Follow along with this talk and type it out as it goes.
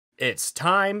It's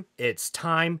time. It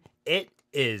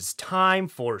is time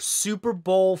for Super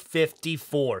Bowl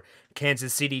 54.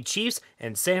 Kansas City Chiefs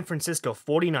and San Francisco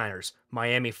 49ers.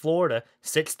 Miami, Florida,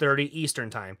 6:30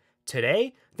 Eastern Time.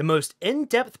 Today, the most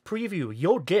in-depth preview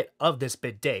you'll get of this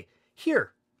big day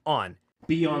here on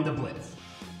Beyond the Blitz.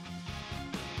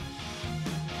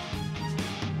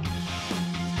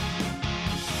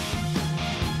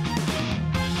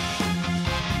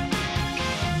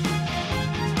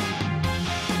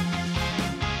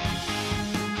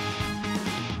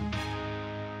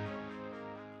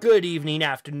 Good evening,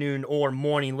 afternoon, or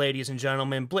morning, ladies and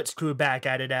gentlemen. Blitz Crew back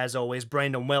at it as always.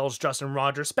 Brandon Wells, Justin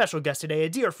Rogers, special guest today, a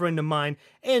dear friend of mine,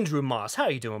 Andrew Moss. How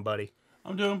you doing, buddy?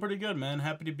 I'm doing pretty good, man.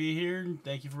 Happy to be here.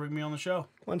 Thank you for bringing me on the show.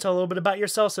 Want to tell a little bit about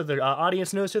yourself so the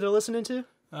audience knows who they're listening to?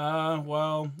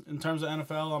 Well, in terms of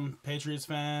NFL, I'm a Patriots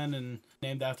fan and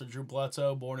named after Drew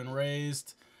Bledsoe, born and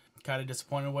raised. Kind of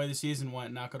disappointed the way the season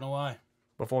went, not gonna lie.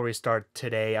 Before we start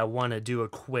today, I want to do a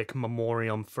quick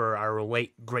memoriam for our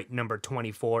late, great number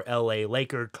 24 LA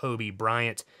Laker, Kobe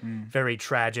Bryant. Very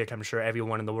tragic. I'm sure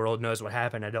everyone in the world knows what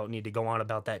happened. I don't need to go on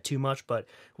about that too much, but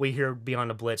we here Beyond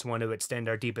the Blitz want to extend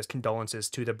our deepest condolences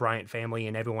to the Bryant family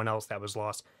and everyone else that was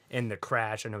lost in the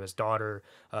crash. I know his daughter,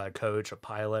 coach, a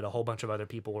pilot, a whole bunch of other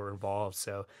people were involved.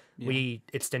 So we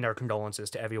extend our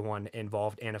condolences to everyone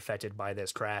involved and affected by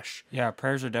this crash. Yeah,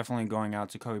 prayers are definitely going out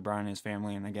to Kobe Bryant and his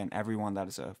family, and again, everyone that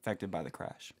is affected by the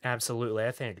crash. Absolutely.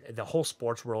 I think the whole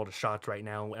sports world is shocked right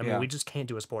now. I mean, we just can't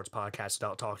do a sports podcast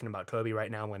without talking about Kobe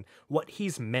right now and what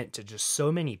he's meant to just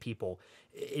so many people.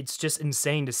 It's just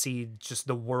insane to see just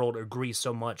the world agree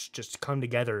so much, just come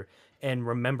together and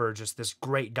remember just this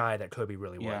great guy that Kobe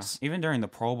really was. Even during the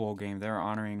Pro Bowl game, they were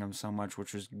honoring him so much,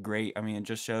 which was great. I mean, it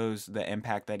just shows the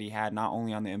impact that he had, not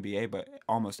only on the NBA, but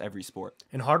almost every sport.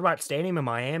 And Hard Rock Stadium in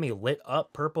Miami lit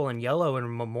up purple and yellow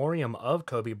in memoriam of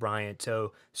Kobe Bryant.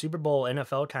 So Super Bowl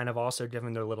NFL kind of also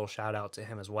giving their little shout out to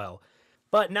him as well.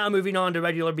 But now moving on to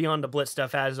regular Beyond the Blitz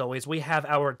stuff, as always, we have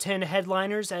our 10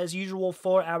 headliners as usual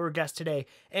for our guest today.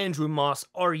 Andrew Moss,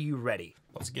 are you ready?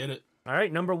 Let's get it. All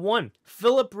right, number one,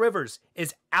 Phillip Rivers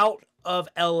is out of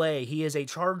LA. He is a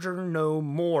Charger no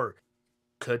more.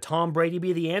 Could Tom Brady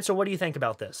be the answer? What do you think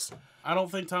about this? I don't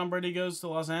think Tom Brady goes to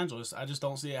Los Angeles. I just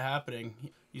don't see it happening.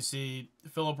 You see,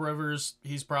 Phillip Rivers,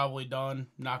 he's probably done,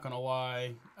 not going to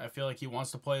lie. I feel like he wants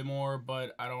to play more,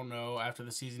 but I don't know. After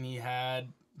the season he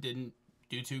had, didn't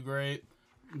do too great.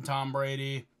 And Tom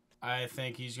Brady, I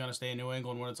think he's going to stay in New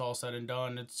England when it's all said and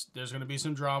done. There's going to be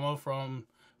some drama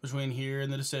between here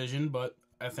and the decision, but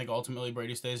I think ultimately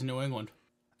Brady stays in New England.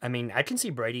 I mean, I can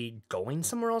see Brady going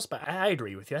somewhere else, but I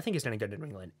agree with you. I think he's going to go to New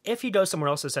England. If he goes somewhere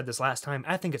else, I said this last time,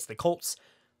 I think it's the Colts,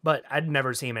 but I'd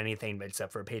never see him anything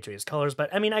except for Patriots colors.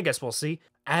 But I mean, I guess we'll see.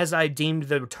 As I deemed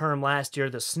the term last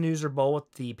year, the snoozer bowl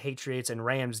with the Patriots and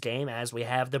Rams game, as we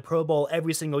have the Pro Bowl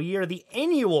every single year, the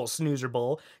annual snoozer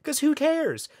bowl, because who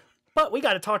cares? But we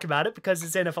got to talk about it because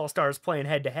it's NFL stars playing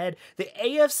head-to-head. The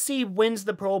AFC wins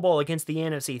the Pro Bowl against the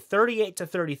NFC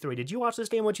 38-33. Did you watch this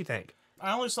game? What'd you think?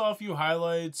 I only saw a few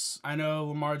highlights. I know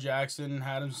Lamar Jackson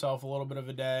had himself a little bit of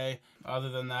a day. Other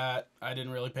than that, I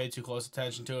didn't really pay too close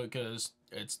attention to it because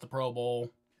it's the Pro Bowl.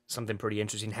 Something pretty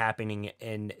interesting happening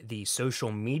in the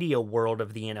social media world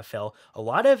of the NFL. A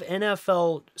lot of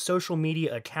NFL social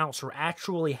media accounts were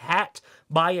actually hacked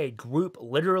by a group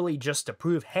literally just to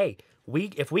prove, hey,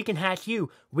 if we can hack you,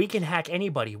 we can hack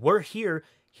anybody. We're here.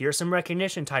 Here's some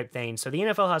recognition type things. So the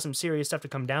NFL has some serious stuff to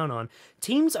come down on.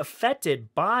 Teams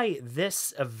affected by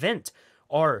this event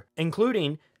are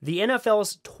including the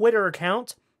NFL's Twitter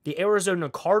account, the Arizona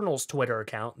Cardinals Twitter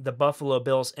account, the Buffalo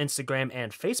Bills Instagram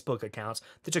and Facebook accounts,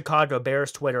 the Chicago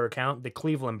Bears Twitter account, the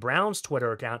Cleveland Browns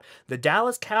Twitter account, the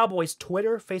Dallas Cowboys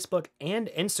Twitter, Facebook,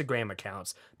 and Instagram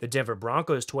accounts, the Denver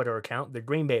Broncos Twitter account, the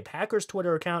Green Bay Packers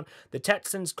Twitter account, the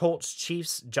Texans, Colts,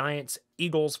 Chiefs, Giants,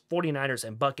 Eagles, 49ers,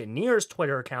 and Buccaneers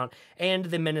Twitter account, and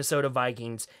the Minnesota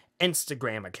Vikings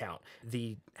Instagram account.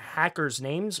 The hackers'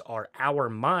 names are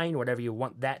mine, whatever you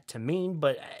want that to mean,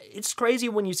 but it's crazy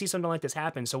when you see something like this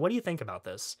happen. So what do you think about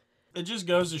this? It just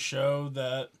goes to show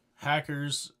that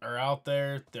hackers are out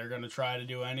there. They're going to try to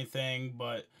do anything,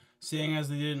 but seeing as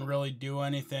they didn't really do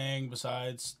anything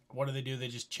besides, what do? They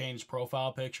just changed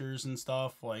profile pictures and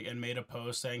stuff, and made a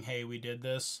post saying, hey, we did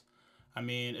this. I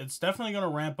mean, it's definitely going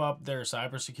to ramp up their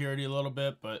cybersecurity a little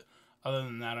bit, but other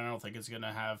than that, I don't think it's going to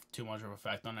have too much of an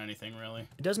effect on anything, really.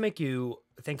 It does make you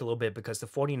think a little bit because the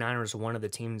 49ers are one of the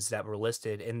teams that were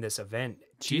listed in this event.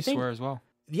 Chiefs were as well.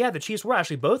 Yeah, the Chiefs were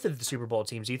actually both of the Super Bowl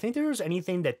teams. Do you think there was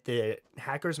anything that the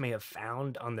hackers may have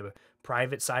found on the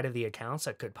private side of the accounts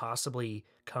that could possibly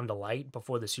come to light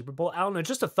before the Super Bowl? I don't know,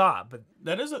 just a thought, but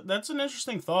That's an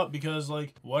interesting thought because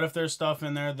like what if there's stuff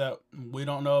in there that we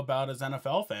don't know about as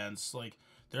NFL fans? Like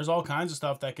there's all kinds of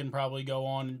stuff that can probably go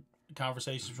on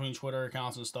conversations between Twitter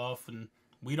accounts and stuff and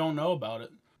we don't know about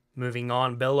it. moving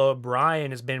on, Bill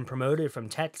O'Brien has been promoted from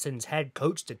Texans head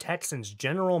coach to Texans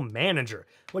general manager.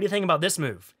 What do you think about this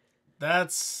move?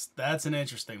 That's an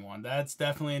interesting one. That's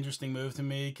definitely an interesting move to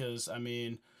me because, I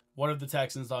mean, what have the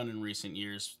Texans done in recent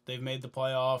years? They've made the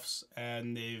playoffs,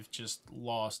 and they've just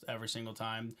lost every single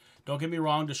time. Don't get me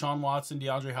wrong, Deshaun Watson,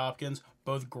 DeAndre Hopkins,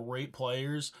 both great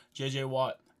players. J.J.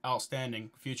 Watt,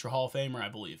 outstanding, future Hall of Famer, I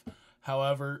believe.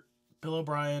 However, Bill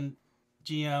O'Brien,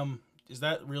 GM, is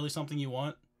that really something you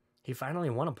want? He finally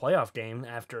won a playoff game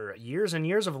after years and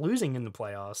years of losing in the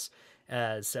playoffs.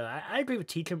 So I agree with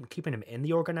keeping him in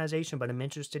the organization, but I'm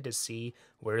interested to see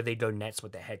where they go next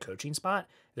with the head coaching spot.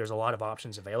 There's a lot of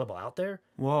options available out there.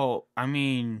 Well, I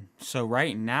mean, so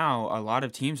right now, a lot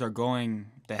of teams are going,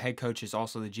 the head coach is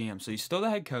also the GM. So he's still the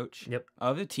head coach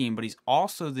of the team, but he's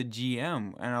also the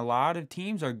GM. And a lot of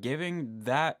teams are giving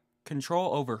that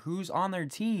control over who's on their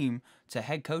team to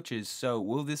head coaches. So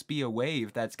will this be a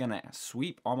wave that's going to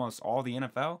sweep almost all the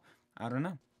NFL? I don't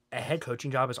know. A head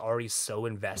coaching job is already so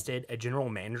invested. A general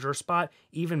manager spot,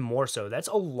 even more so. That's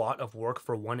a lot of work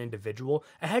for one individual.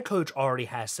 A head coach already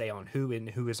has say on who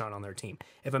is not on their team.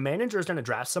 If a manager is going to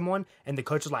draft someone and the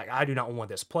coach is like, I do not want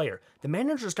this player, the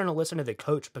manager is going to listen to the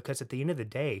coach because at the end of the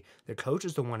day, the coach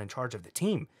is the one in charge of the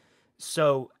team.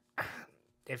 So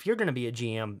if you're going to be a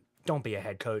GM, don't be a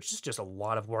head coach. It's just a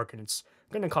lot of work, and it's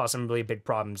going to cause some really big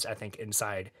problems, I think,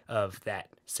 inside of that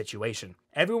situation.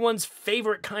 Everyone's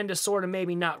favorite kind of sort of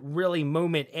maybe not really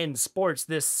moment in sports,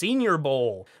 this Senior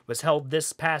Bowl was held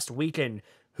this past weekend.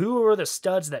 Who were the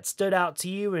studs that stood out to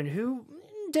you, and who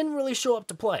didn't really show up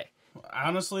to play?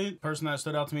 Honestly, the person that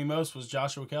stood out to me most was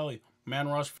Joshua Kelly. Man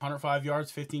rushed 105 yards,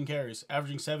 15 carries,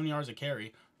 averaging 7 yards a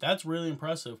carry. That's really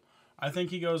impressive. I think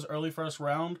he goes early first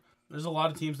round. There's a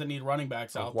lot of teams that need running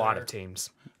backs out there. A lot of teams.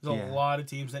 There's a lot of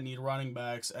teams that need running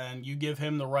backs, and you give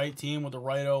him the right team with the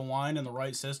right O-line and the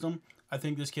right system, I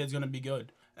think this kid's going to be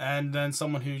good. And then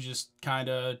someone who just kind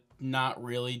of not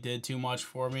really did too much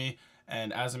for me,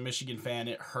 and as a Michigan fan,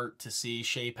 it hurt to see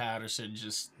Shea Patterson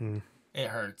just... It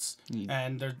hurts.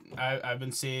 And I've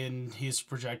been seeing he's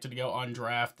projected to go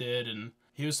undrafted, and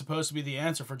he was supposed to be the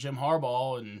answer for Jim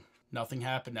Harbaugh, and... nothing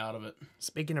happened out of it.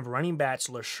 Speaking of running backs,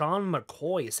 LaShawn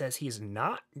McCoy says he's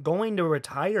not going to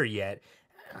retire yet.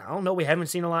 I don't know. We haven't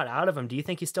seen a lot out of him. Do you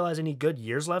think he still has any good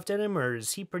years left in him, or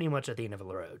is he pretty much at the end of the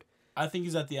road? I think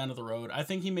he's at the end of the road. I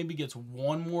think he maybe gets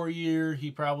one more year. He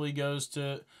probably goes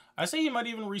to... I say he might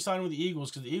even re-sign with the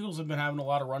Eagles because the Eagles have been having a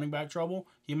lot of running back trouble.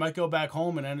 He might go back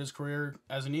home and end his career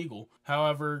as an Eagle.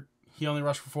 However, he only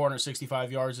rushed for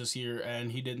 465 yards this year,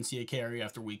 and he didn't see a carry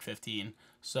after week 15.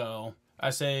 So... I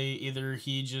say either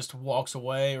he just walks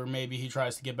away or maybe he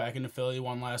tries to get back into Philly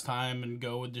one last time and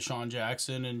go with Deshaun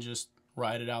Jackson and just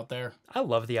ride it out there. I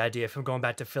love the idea of him going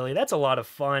back to Philly. That's a lot of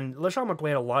fun. LaShawn McCoy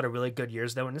had a lot of really good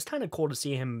years, though, and it's kind of cool to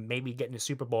see him maybe getting a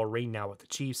Super Bowl ring now with the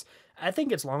Chiefs. I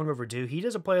think it's long overdue. He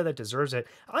is a player that deserves it.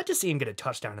 I'd like to see him get a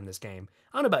touchdown in this game.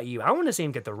 I don't know about you. I want to see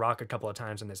him get the rock a couple of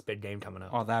times in this big game coming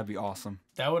up. Oh, that'd be awesome.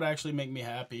 That would actually make me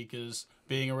happy because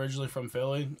being originally from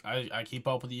Philly, I keep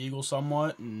up with the Eagles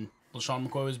somewhat, and LaShawn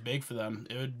McCoy was big for them.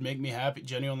 It would make me happy,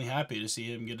 genuinely happy to see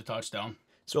him get a touchdown.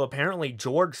 So apparently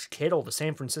George Kittle, the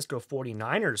San Francisco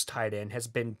 49ers tight end, has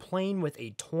been playing with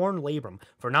a torn labrum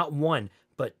for not one,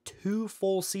 but 2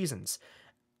 full seasons.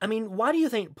 I mean, why do you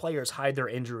think players hide their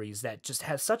injuries that just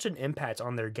has such an impact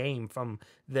on their game from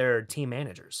their team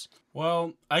managers?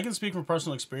 Well, I can speak from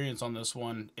personal experience on this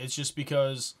one. It's just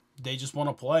because they just want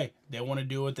to play. They want to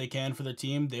do what they can for their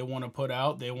team. They want to put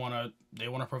out. They want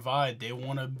to provide. They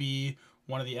want to be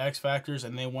one of the X factors,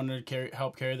 and they want to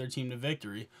help carry their team to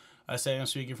victory. I say I'm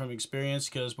speaking from experience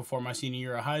because before my senior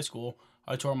year of high school,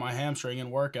 I tore my hamstring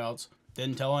in workouts.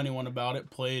 Didn't tell anyone about it.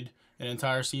 Played an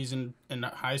entire season in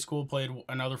high school. Played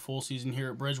another full season here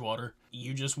at Bridgewater.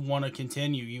 You just want to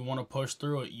continue. You want to push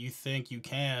through it. You think you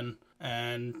can.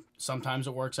 And sometimes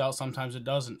it works out, sometimes it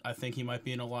doesn't. I think he might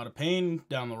be in a lot of pain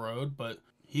down the road, but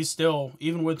he's still,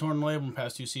 even with torn labrum the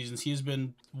past 2 seasons, he's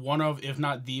been one of, if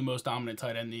not the most dominant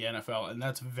tight end in the NFL, and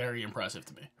that's very impressive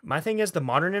to me. My thing is the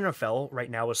modern NFL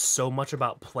right now is so much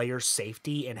about player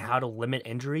safety and how to limit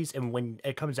injuries, and when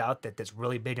it comes out that this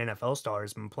really big NFL star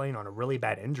has been playing on a really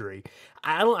bad injury,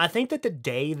 I think that the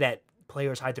day that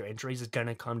players hide their injuries is going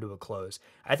to come to a close.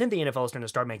 I think the NFL is going to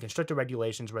start making stricter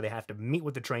regulations where they have to meet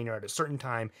with the trainer at a certain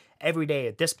time every day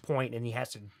at this point, and he has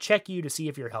to check you to see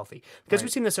if you're healthy. Because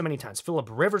we've seen this so many times. Phillip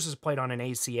Rivers has played on an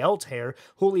ACL tear.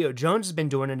 Julio Jones has been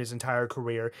doing it his entire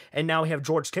career. And now we have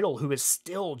George Kittle, who is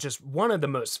still just one of the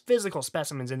most physical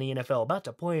specimens in the NFL, about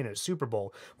to play in a Super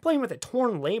Bowl, playing with a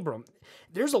torn labrum.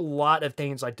 There's a lot of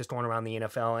things like this going around the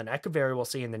NFL, and I could very well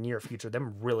see in the near future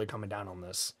them really coming down on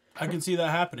this. I can see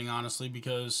that happening, honestly,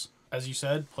 because, as you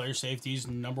said, player safety is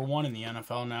number one in the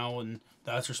NFL now, and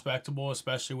that's respectable,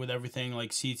 especially with everything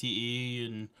like CTE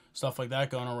and stuff like that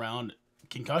going around.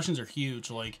 Concussions are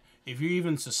huge. Like, if you're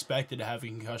even suspected to have a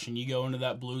concussion, you go into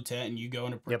that blue tent and you go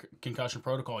into concussion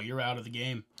protocol, you're out of the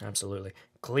game. Absolutely.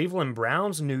 Cleveland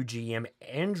Browns' new GM,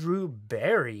 Andrew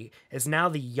Berry, is now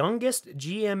the youngest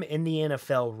GM in the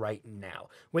NFL right now.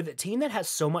 With a team that has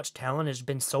so much talent, has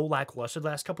been so lackluster the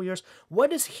last couple years, what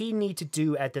does he need to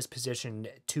do at this position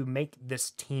to make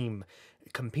this team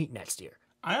compete next year?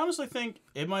 I honestly think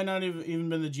it might not have even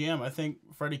been the GM. I think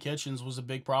Freddie Kitchens was a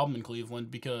big problem in Cleveland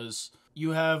because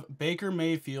you have Baker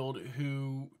Mayfield,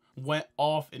 who went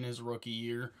off in his rookie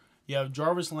year. You have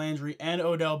Jarvis Landry and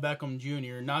Odell Beckham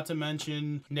Jr., not to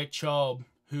mention Nick Chubb,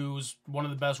 who's one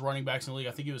of the best running backs in the league.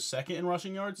 I think he was second in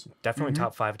rushing yards. Definitely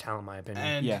top 5 talent, in my opinion.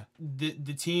 And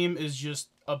the team is just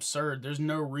absurd. There's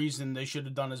no reason they should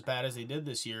have done as bad as they did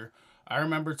this year. I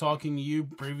remember talking to you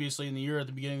previously in the year at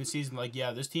the beginning of the season, like,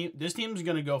 yeah, this team's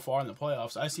going to go far in the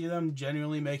playoffs. I see them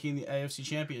genuinely making the AFC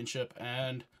Championship,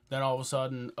 and then all of a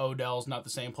sudden, Odell's not the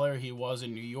same player he was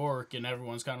in New York, and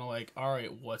everyone's kind of like, all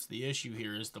right, what's the issue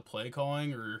here? Is the play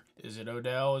calling, or is it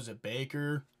Odell? Is it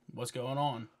Baker? What's going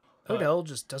on? Odell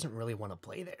just doesn't really want to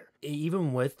play there.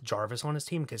 Even with Jarvis on his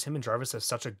team, because him and Jarvis have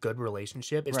such a good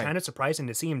relationship, it's kind of surprising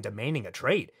to see him demanding a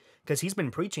trade. Because he's been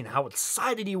preaching how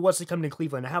excited he was to come to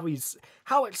Cleveland,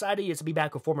 how excited he is to be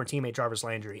back with former teammate Jarvis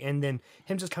Landry. And then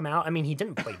him just come out. I mean, he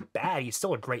didn't play bad. He's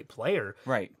still a great player.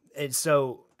 Right. And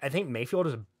so I think Mayfield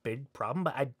is a big problem,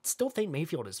 but I still think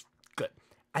Mayfield is good.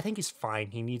 I think he's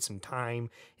fine. He needs some time.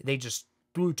 They just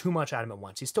threw too much at him at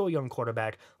once. He's still a young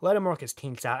quarterback. Let him work his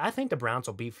kinks out. I think the Browns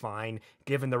will be fine,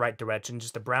 given the right direction.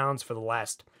 Just the Browns, for the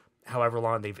last however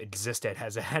long they've existed,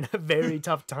 has had a very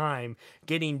tough time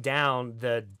getting down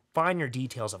the finer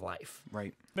details of life.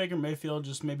 Right. Baker Mayfield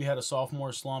just maybe had a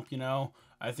sophomore slump,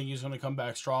 I think he's going to come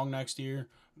back strong next year.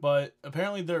 But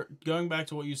apparently they're going back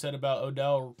to what you said about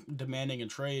Odell demanding a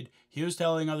trade. He was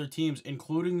telling other teams,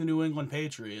 including the New England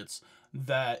Patriots,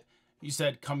 that he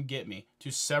said, come get me,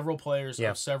 to several players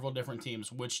of several different teams,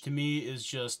 which to me is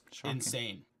just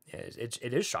insane. Yeah,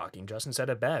 it is shocking. Justin said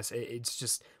it best. It's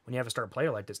just when you have a star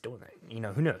player like this doing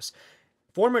that, who knows?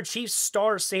 Former Chiefs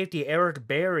star safety Eric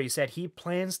Berry said he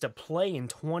plans to play in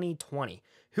 2020.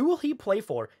 Who will he play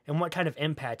for, and what kind of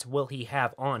impact will he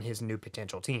have on his new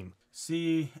potential team?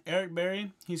 See, Eric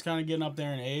Berry, he's kind of getting up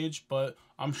there in age, but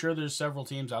I'm sure there's several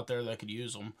teams out there that could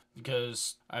use him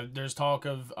because there's talk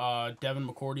of Devin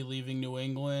McCourty leaving New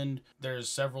England. There's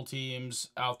several teams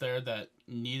out there that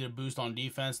need a boost on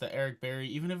defense that Eric Berry,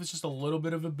 even if it's just a little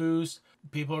bit of a boost,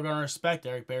 people are going to respect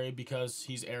Eric Berry because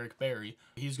he's Eric Berry.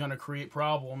 He's going to create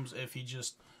problems if he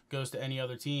just goes to any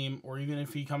other team or even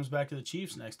if he comes back to the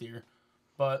Chiefs next year.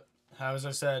 But as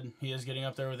I said, he is getting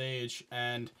up there with age,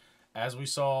 and as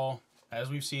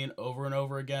we've seen over and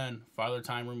over again, Father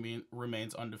Time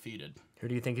remains undefeated. Who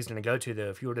do you think he's going to go to, though,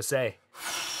 if you were to say?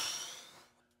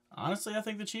 Honestly, I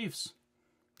think the Chiefs.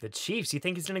 The Chiefs? You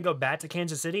think he's going to go back to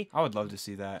Kansas City? I would love to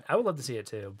see that. I would love to see it,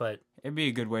 too, but it'd be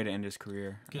a good way to end his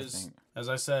career. Because, as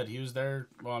I said, he was there.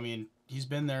 Well, I mean, he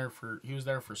was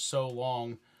there for so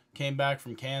long, came back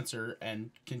from cancer, and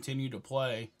continued to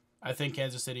play. I think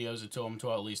Kansas City owes it to him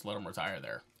to at least let him retire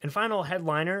there. And final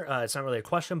headliner, it's not really a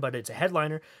question, but it's a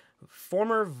headliner.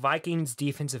 Former Vikings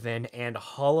defensive end and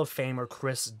Hall of Famer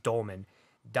Chris Dolman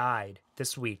died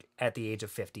this week at the age of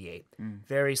 58.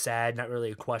 Very sad, not really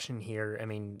a question here. I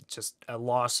mean, just a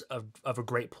loss of a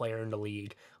great player in the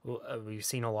league. We've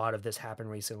seen a lot of this happen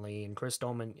recently, and Chris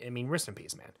Dolman, I mean, rest in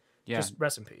peace, man. Yeah, just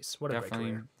rest in peace. What a great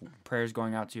career. Prayers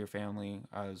going out to your family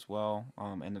as well,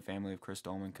 and the family of Chris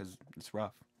Dolman, because it's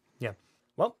rough. Yeah.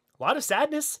 Well, a lot of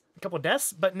sadness, a couple of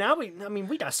deaths, but now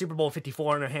we got Super Bowl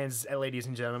 54 in our hands, ladies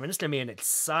and gentlemen. It's going to be an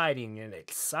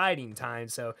exciting time.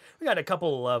 So we got a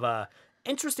couple of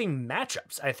interesting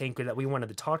matchups, I think, that we wanted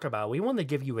to talk about. We wanted to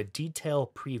give you a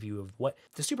detailed preview of what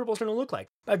the Super Bowl is going to look like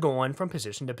by going from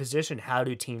position to position. How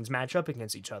do teams match up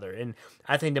against each other? And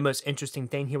I think the most interesting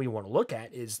thing here we want to look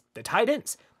at is the tight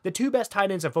ends. The two best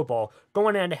tight ends in football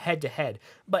going on head to head.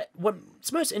 But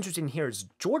what's most interesting here is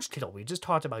George Kittle. We just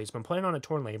talked about he's been playing on a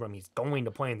torn labrum. He's going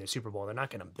to play in the Super Bowl. They're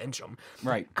not going to bench him.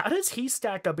 Right. How does he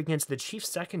stack up against the Chiefs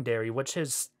secondary, which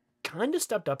has kind of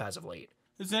stepped up as of late?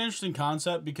 It's an interesting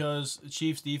concept because the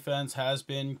Chiefs defense has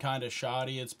been kind of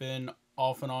shoddy. It's been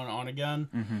off and on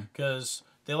again because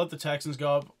they let the Texans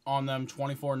go up on them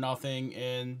 24-0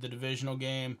 in the divisional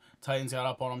game. Titans got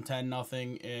up on them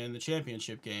 10-0 in the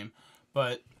championship game.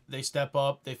 But they step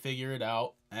up, they figure it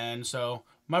out. And so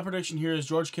my prediction here is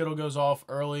George Kittle goes off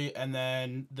early, and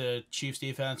then the Chiefs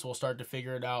defense will start to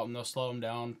figure it out, and they'll slow him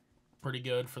down pretty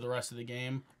good for the rest of the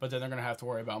game. But then they're going to have to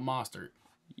worry about Mostert.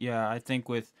 Yeah, I think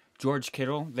with George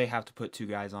Kittle, they have to put two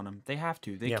guys on him. They have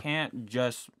to. They can't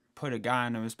just put a guy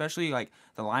on him, especially like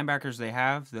the linebackers they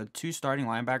have. The two starting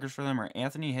linebackers for them are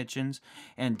Anthony Hitchens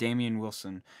and Damian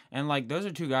Wilson. And like those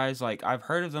are two guys like I've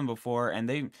heard of them before, and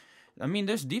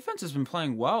this defense has been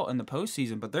playing well in the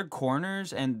postseason, but their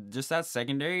corners and just that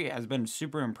secondary has been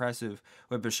super impressive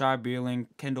with Bashad Breeland,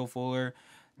 Kendall Fuller,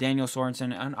 Daniel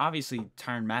Sorensen, and obviously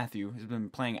Tyrann Mathieu has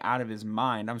been playing out of his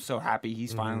mind. I'm so happy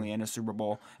he's finally in a Super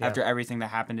Bowl after everything that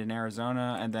happened in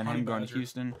Arizona and then him going to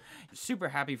Houston. Super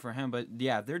happy for him, but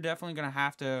yeah, they're definitely going to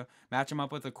have to match him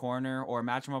up with a corner or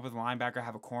match him up with a linebacker,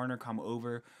 have a corner come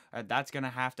over. That's going to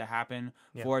have to happen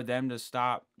for them to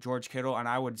stop George Kittle, and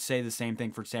I would say the same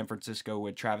thing for San Francisco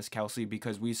with Travis Kelce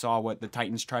because we saw what the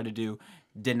Titans tried to do,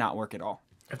 did not work at all.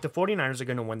 If the 49ers are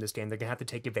going to win this game, they're going to have to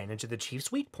take advantage of the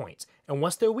Chiefs' weak points. And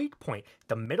what's their weak point?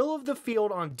 The middle of the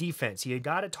field on defense. You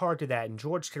got to target that, and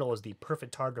George Kittle is the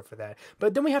perfect target for that.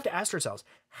 But then we have to ask ourselves,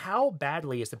 how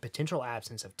badly is the potential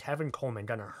absence of Tevin Coleman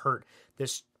going to hurt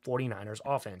this 49ers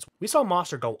offense? We saw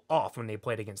Mostert go off when they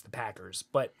played against the Packers,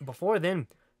 but before then,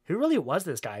 who really was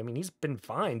this guy? I mean, he's been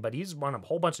fine, but he's run a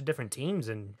whole bunch of different teams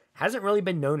and hasn't really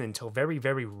been known until very,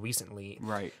 very recently.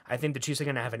 Right. I think the Chiefs are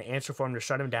going to have an answer for him to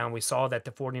shut him down. We saw that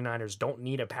the 49ers don't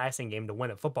need a passing game to win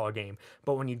a football game,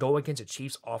 but when you go against a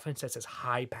Chiefs offense that's as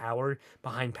high-powered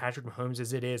behind Patrick Mahomes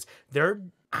as it is,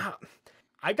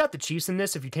 I got the Chiefs in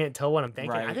this, if you can't tell what I'm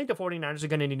thinking. Right. I think the 49ers are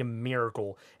going to need a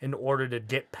miracle in order to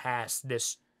get past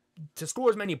this, to score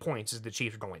as many points as the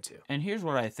Chiefs are going to. And here's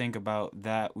what I think about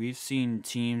that. We've seen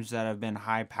teams that have been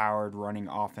high-powered running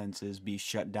offenses be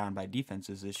shut down by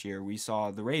defenses this year. We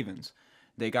saw the Ravens.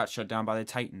 They got shut down by the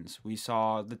Titans. We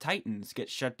saw the Titans get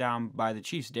shut down by the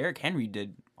Chiefs. Derrick Henry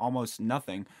did almost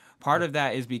nothing. Part of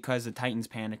that is because the Titans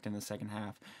panicked in the second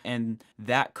half. And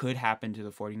that could happen to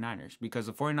the 49ers. Because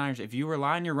the 49ers, if you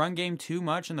rely on your run game too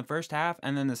much in the first half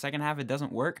and then the second half it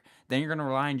doesn't work, then you're going to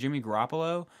rely on Jimmy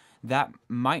Garoppolo. That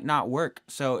might not work.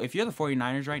 So if you're the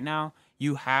 49ers right now,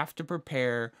 you have to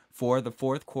prepare for the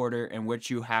fourth quarter in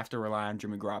which you have to rely on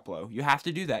Jimmy Garoppolo. You have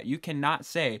to do that. You cannot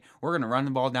say, we're going to run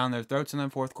the ball down their throats in the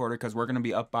fourth quarter because we're going to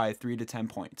be up by 3 to 10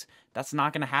 points. That's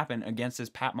not going to happen against this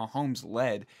Pat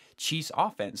Mahomes-led Chiefs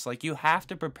offense. Like, you have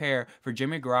to prepare for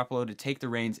Jimmy Garoppolo to take the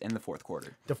reins in the fourth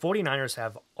quarter. The 49ers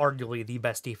have arguably the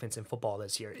best defense in football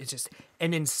this year. It's just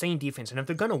an insane defense. And if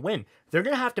they're going to win, they're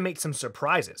going to have to make some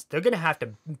surprises. They're going to have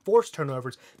to force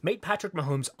turnovers, make Patrick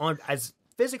Mahomes as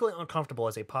physically uncomfortable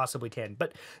as they possibly can.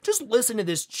 But just listen to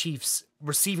this Chiefs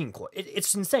receiving core.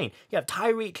 It's insane. You have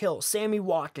Tyreek Hill, Sammy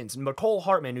Watkins, and McCole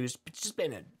Hartman, who's just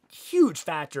been a huge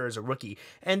factor as a rookie.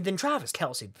 And then Travis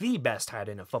Kelce, the best tight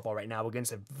end of football right now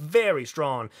against a very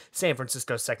strong San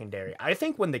Francisco secondary. I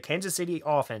think when the Kansas City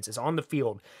offense is on the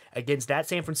field against that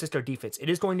San Francisco defense, it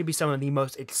is going to be some of the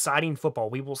most exciting football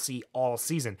we will see all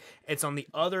season. It's on the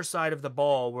other side of the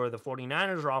ball where the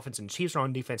 49ers are offense and Chiefs are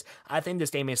on defense. I think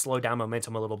this game may slow down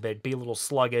momentum a little bit, be a little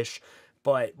sluggish.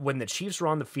 But when the Chiefs are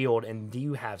on the field and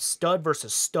you have stud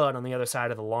versus stud on the other side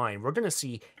of the line, we're going to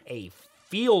see a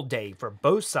field day for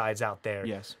both sides out there.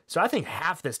 Yes. So I think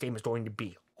half this game is going to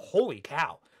be, holy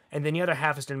cow. And then the other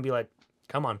half is going to be like,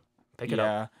 come on, pick it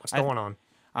up. What's going on?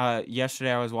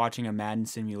 Yesterday I was watching a Madden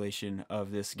simulation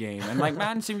of this game. And like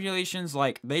Madden simulations,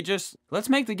 like they just, let's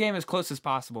make the game as close as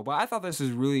possible. But I thought this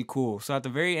was really cool. So at the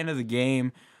very end of the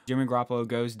game, Jimmy Garoppolo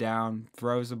goes down,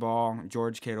 throws the ball,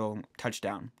 George Kittle,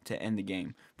 touchdown to end the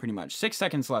game, pretty much. 6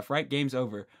 seconds left, right? Game's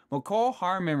over. McCole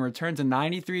Hartman returns a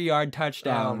 93-yard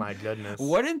touchdown. Oh, my goodness.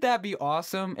 Wouldn't that be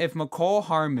awesome if McCole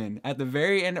Hartman at the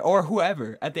very end, or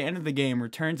whoever, at the end of the game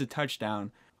returns a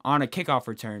touchdown? on a kickoff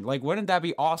return. Like, wouldn't that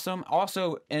be awesome?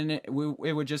 Also, and it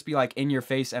would just be like, in your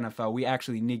face, NFL. We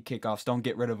actually need kickoffs. Don't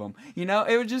get rid of them. You know,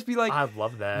 it would just be like, I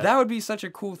love that. That would be such a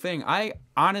cool thing. I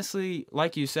honestly,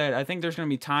 like you said, I think there's going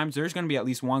to be times, there's going to be at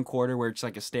least one quarter where it's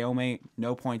like a stalemate,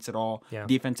 no points at all. Yeah.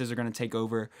 Defenses are going to take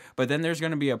over. But then there's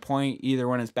going to be a point either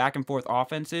when it's back and forth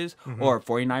offenses, or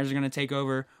 49ers are going to take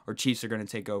over, or Chiefs are going to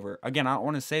take over. Again, I don't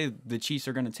want to say the Chiefs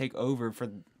are going to take over for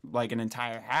like an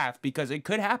entire half, because it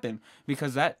could happen,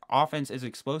 because that offense is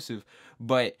explosive.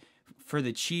 But for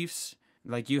the Chiefs,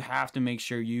 like, you have to make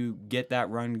sure you get that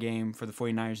run game for the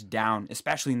 49ers down,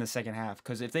 especially in the second half,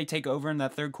 because if they take over in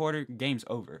that third quarter, game's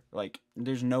over. Like,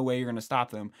 there's no way you're going to stop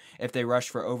them if they rush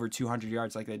for over 200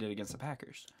 yards like they did against the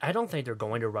Packers. I don't think they're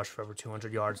going to rush for over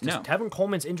 200 yards. No. Tevin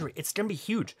Coleman's injury, it's going to be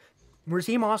huge.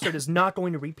 Raheem Mostert is not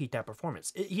going to repeat that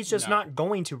performance. He's just not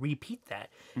going to repeat that.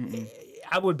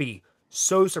 I would be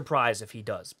so surprised if he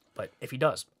does. But if he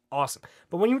does, awesome.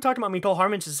 But when you were talking about Mecole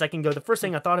Hardman just a second ago, the first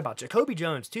thing I thought about, Jacoby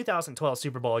Jones, 2012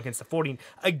 Super Bowl against the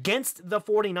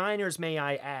 49ers, may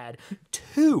I add,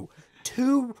 two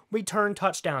return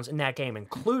touchdowns in that game,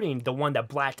 including the one that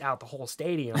blacked out the whole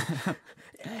stadium.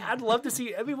 I'd love to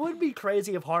see. I mean, it would be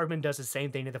crazy if Hardman does the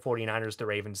same thing to the 49ers the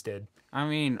Ravens did. I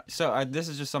mean, so this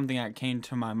is just something that came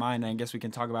to my mind. I guess we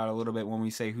can talk about it a little bit when we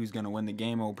say who's going to win the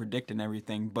game, and we'll predict and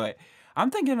everything. But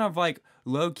I'm thinking of, like,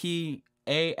 low-key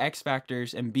A, X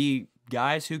factors, and B,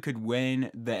 guys who could win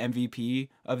the MVP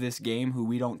of this game who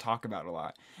we don't talk about a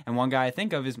lot. And one guy I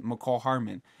think of is Mecole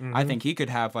Hardman. I think he could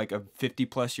have like a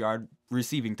 50-plus yard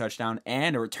receiving touchdown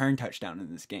and a return touchdown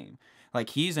in this game.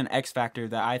 Like, he's an X factor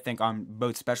that I think on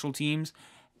both special teams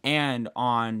and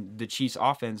on the Chiefs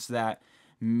offense that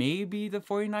maybe the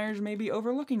 49ers may be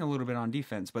overlooking a little bit on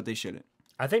defense, but they shouldn't.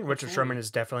 I think Richard Sherman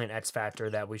is definitely an X factor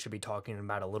that we should be talking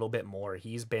about a little bit more.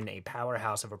 He's been a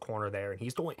powerhouse of a corner there, and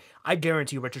he's doing. I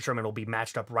guarantee you Richard Sherman will be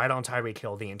matched up right on Tyreek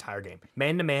Hill the entire game.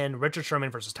 Man to man, Richard Sherman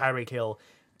versus Tyreek Hill.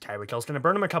 Tyreek Hill's going to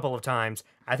burn him a couple of times.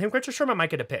 I think Richard Sherman might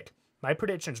get a pick. My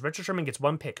prediction is Richard Sherman gets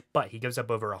one pick, but he gives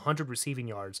up over 100 receiving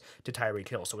yards to Tyreek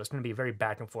Hill, so it's going to be a very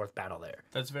back-and-forth battle there.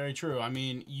 That's very true. I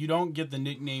mean, you don't get the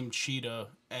nickname Cheetah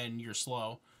and you're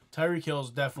slow. Tyreek Hill's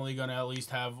definitely going to at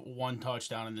least have one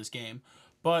touchdown in this game.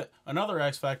 But another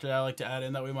X factor that I like to add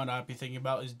in that we might not be thinking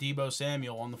about is Deebo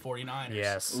Samuel on the 49ers.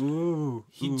 Yes.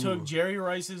 He took Jerry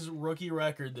Rice's rookie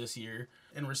record this year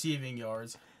in receiving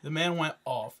yards. The man went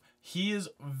off. He is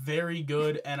very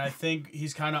good, and I think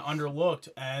he's kind of underlooked.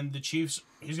 And the Chiefs,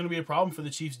 he's going to be a problem for the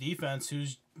Chiefs defense,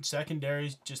 whose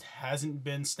secondary just hasn't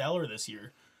been stellar this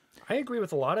year. I agree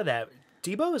with a lot of that.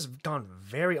 Deebo has gone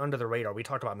very under the radar. We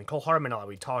talk about Mecole Hardman a lot.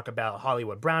 We talk about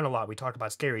Hollywood Brown a lot. We talk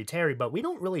about Scary Terry, but we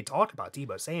don't really talk about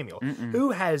Deebo Samuel,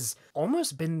 who has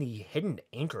almost been the hidden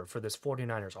anchor for this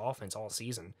 49ers offense all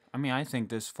season. I mean, I think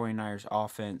this 49ers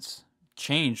offense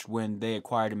changed when they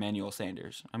acquired Emmanuel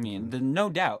Sanders. I mean, no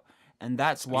doubt. And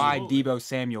that's why Deebo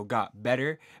Samuel got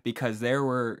better, because there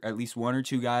were at least one or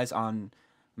two guys on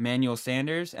Emmanuel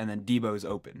Sanders, and then Deebo's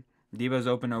open. Deebo's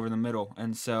open over the middle.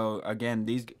 And so, again,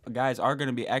 these guys are going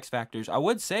to be X factors. I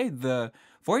would say the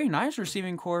 49ers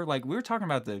receiving core, like we were talking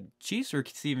about the Chiefs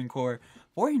receiving core,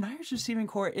 49ers receiving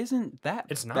core isn't that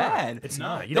bad. It's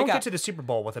not. You don't get to the Super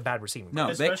Bowl with a bad receiving core. No,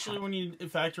 especially when you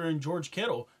factor in George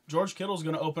Kittle. George Kittle's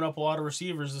going to open up a lot of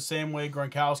receivers the same way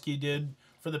Gronkowski did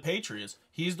for the Patriots.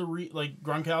 He's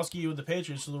Gronkowski with the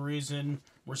Patriots was the reason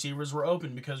receivers were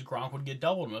open, because Gronk would get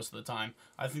doubled most of the time.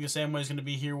 I think the same way is going to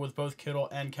be here with both Kittle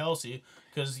and Kelsey,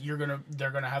 because they're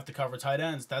gonna have to cover tight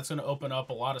ends. That's going to open up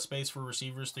a lot of space for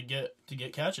receivers to get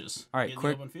catches. All right,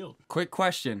 quick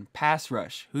question: pass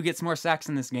rush. Who gets more sacks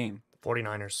in this game?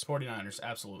 49ers. 49ers,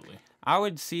 absolutely. I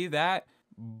would see that.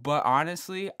 But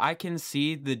honestly, I can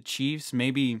see the Chiefs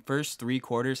maybe first 3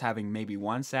 quarters having maybe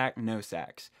 1 sack, no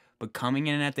sacks. But coming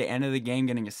in at the end of the game,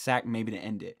 getting a sack maybe to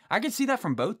end it. I could see that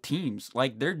from both teams.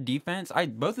 Like, their defense,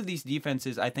 both of these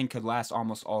defenses, I think, could last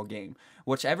almost all game.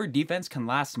 Whichever defense can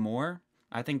last more,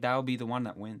 I think that will be the one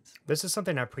that wins. This is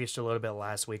something I preached a little bit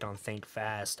last week on Think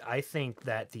Fast. I think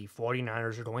that the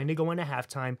 49ers are going to go into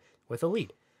halftime with a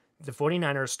lead. The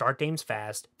 49ers start games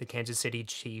fast. The Kansas City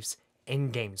Chiefs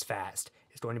end games fast.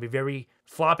 It's going to be very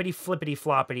floppity, flippity,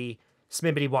 floppity,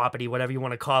 smibbity woppity, whatever you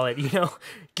want to call it.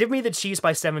 Give me the Chiefs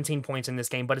by 17 points in this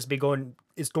game, but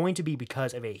it's going to be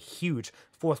because of a huge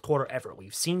fourth quarter effort.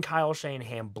 We've seen Kyle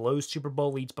Shanahan blow Super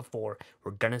Bowl leads before.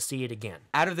 We're gonna see it again.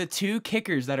 Out of the 2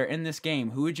 kickers that are in this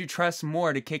game, who would you trust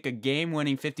more to kick a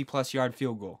game-winning 50-plus yard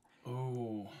field goal?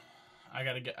 Ooh, I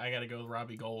gotta go with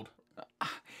Robbie Gould.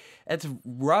 it's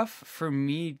rough for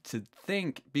me to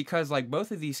think because like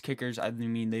both of these kickers, I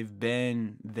mean, they've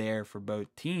been there for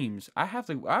both teams.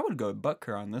 I would go with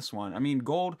Butker on this one. I mean,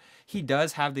 Gold, he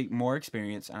does have the more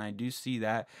experience, and I do see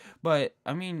that. But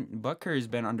I mean, Butker has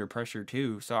been under pressure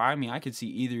too. So I mean, I could see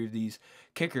either of these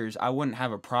kickers. I wouldn't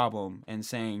have a problem in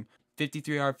saying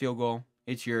 53-yard field goal,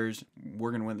 it's yours.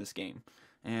 We're gonna win this game.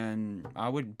 And I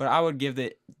would give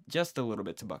it just a little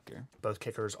bit to Butker. Both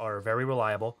kickers are very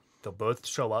reliable. They'll both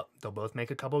show up. They'll both make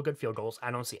a couple of good field goals.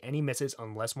 I don't see any misses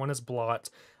unless one is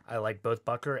blocked. I like both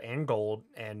Butker and Gold,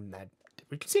 and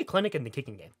we could see a clinic in the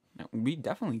kicking game. We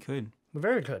definitely could. We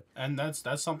very good. And that's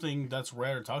something that's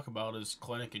rare to talk about is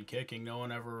clinic and kicking.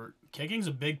 Kicking's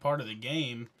a big part of the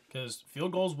game because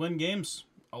field goals win games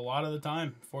a lot of the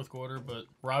time, fourth quarter. But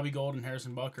Robbie Gold and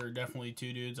Harrison Butker are definitely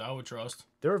two dudes I would trust.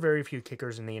 There are very few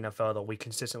kickers in the NFL that we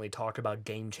consistently talk about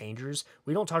game changers.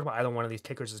 We don't talk about either one of these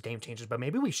kickers as game changers, but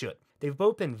maybe we should. They've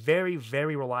both been very,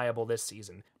 very reliable this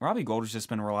season. Robbie Gold has just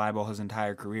been reliable his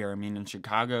entire career. I mean, in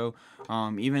Chicago,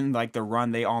 even like the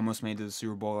run they almost made to the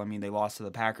Super Bowl. I mean, they lost to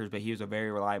the Packers, but he was a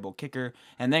very reliable kicker.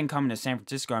 And then coming to San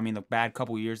Francisco, I mean, the bad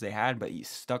couple years they had, but he's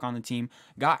stuck on the team.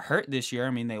 Got hurt this year.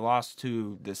 I mean, they lost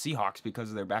to the Seahawks because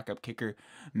of their backup kicker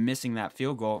missing that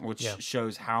field goal, which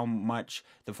shows how much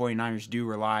the 49ers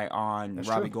do rely on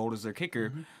Robbie Gold as their kicker.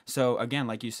 Mm-hmm. So, again,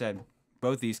 like you said,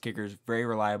 both these kickers, very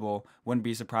reliable. Wouldn't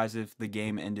be surprised if the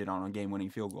game ended on a game-winning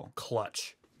field goal.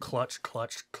 Clutch.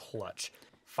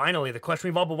 Finally, the question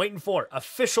we've all been waiting for.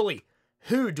 Officially,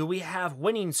 who do we have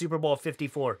winning Super Bowl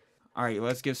 54? All right,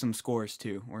 let's give some scores,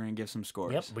 too. We're going to give some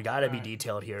scores. Yep, we got to be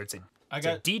detailed here. It's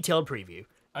a detailed preview.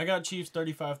 I got Chiefs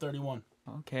 35-31.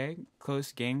 Okay,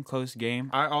 close game.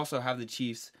 I also have the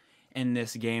Chiefs in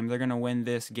this game. They're going to win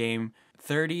this game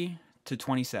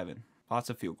 30-27. Lots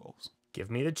of field goals. Give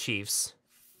me the Chiefs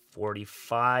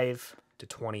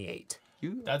 45-28.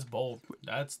 That's bold.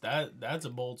 That's a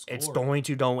bold score. It's going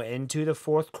to go into the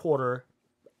fourth quarter,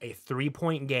 a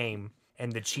 3-point game,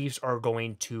 and the Chiefs are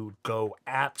going to go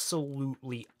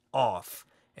absolutely off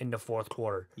in the fourth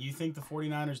quarter. You think the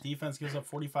 49ers defense gives up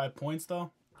 45 points,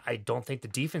 though? I don't think the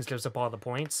defense gives up all the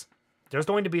points. There's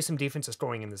going to be some defensive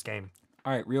scoring in this game.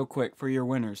 All right, real quick, for your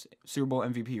winners, Super Bowl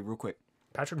MVP, real quick.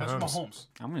 Patrick Mahomes.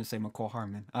 I'm going to say McCall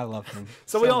Harmon. I love him.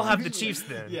 So we all have the Chiefs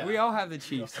then. Yeah. We all have the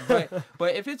Chiefs. But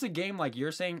if it's a game like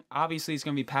you're saying, obviously it's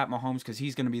going to be Pat Mahomes because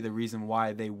he's going to be the reason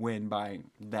why they win by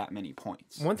that many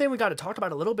points. One thing we got to talk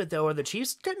about a little bit, though, are the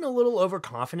Chiefs getting a little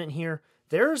overconfident here.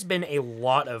 There's been a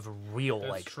lot of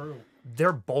real, true.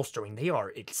 They're bolstering. They are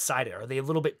excited. Are they a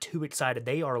little bit too excited?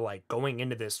 They are going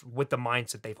into this with the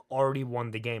mindset they've already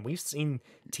won the game. We've seen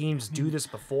teams do this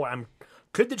before.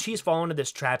 Could the Chiefs fall into this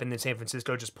trap and then San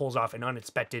Francisco just pulls off an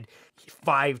unexpected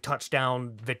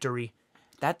 5-touchdown victory?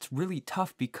 That's really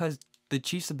tough because the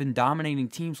Chiefs have been dominating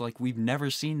teams like we've never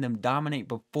seen them dominate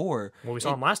before. Well, we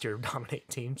saw them last year dominate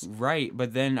teams. Right,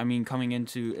 but then, I mean, coming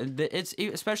into it's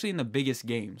especially in the biggest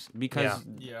games because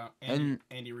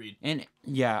Andy Reid. And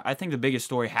yeah, I think the biggest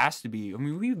story has to be, I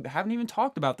mean, we haven't even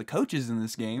talked about the coaches in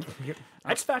this game.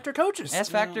 X-Factor coaches.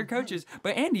 X-Factor coaches.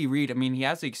 But Andy Reid, I mean, he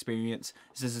has the experience.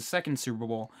 This is his second Super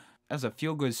Bowl. As a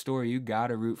feel-good story, you got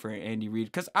to root for Andy Reid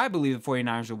because I believe the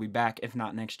 49ers will be back, if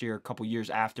not next year, a couple years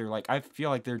after. I feel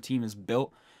like their team is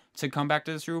built to come back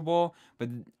to the Super Bowl. But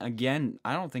again,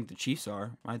 I don't think the Chiefs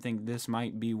are. I think this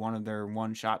might be one of their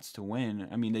one shots to win.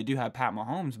 I mean, they do have Pat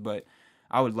Mahomes, but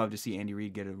I would love to see Andy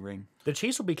Reid get a ring. The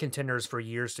Chiefs will be contenders for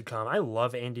years to come. I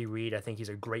love Andy Reid. I think he's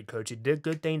a great coach. He did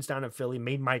good things down at Philly,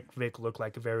 made Mike Vick look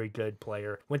like a very good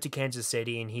player. Went to Kansas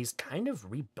City, and he's kind of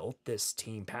rebuilt this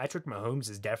team. Patrick Mahomes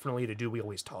is definitely the dude we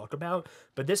always talk about,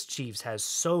 but this Chiefs has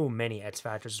so many X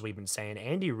factors, as we've been saying.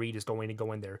 Andy Reid is going to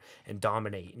go in there and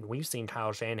dominate. And we've seen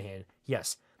Kyle Shanahan.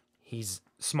 Yes, he's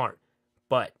smart,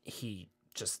 but he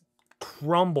just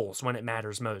crumbles when it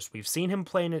matters most. We've seen him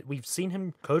playing it. We've seen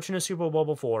him coach in a Super Bowl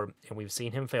before, and we've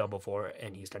seen him fail before,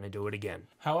 and he's going to do it again.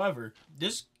 However,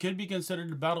 this could be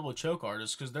considered a battle of choke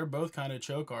artists because they're both kind of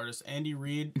choke artists. Andy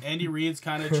Reid's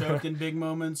kind of choked in big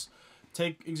moments.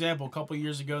 Take example, a couple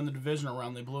years ago in the divisional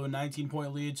round, they blew a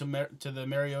 19-point lead to the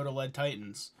Mariota-led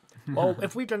Titans. Well,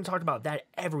 if we're going to talk about that,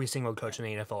 every single coach in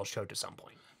the NFL has choked at some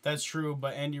point. That's true,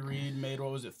 but Andy Reid made,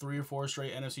 3 or 4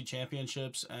 straight NFC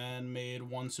championships and made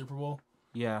 1 Super Bowl.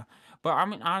 Yeah, but I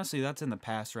mean, honestly, that's in the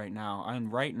past right now.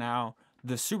 And right now,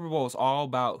 the Super Bowl is all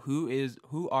about who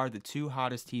are the 2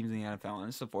 hottest teams in the NFL, and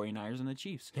it's the 49ers and the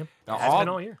Chiefs. Yep, has been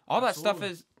all year. All that stuff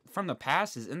is from the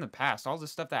past is in the past. All the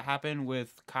stuff that happened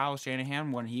with Kyle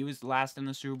Shanahan when he was last in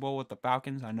the Super Bowl with the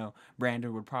Falcons. I know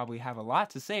Brandon would probably have a lot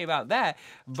to say about that.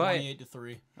 But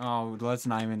 28-3. Oh, let's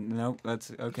not even. Nope.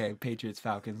 Let's okay. Patriots,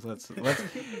 Falcons. Let's.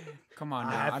 Come on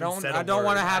now. I don't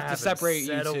want to have to separate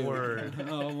you two. Word.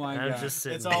 Oh my god.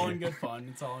 It's all in good fun.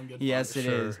 It's all in good fun. Yes, it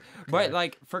is. But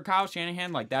like for Kyle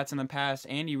Shanahan, like that's in the past.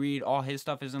 Andy Reid, all his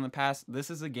stuff is in the past. This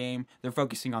is a game. They're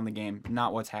focusing on the game,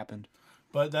 not what's happened.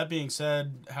 But that being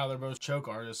said, how they're both choke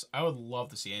artists, I would love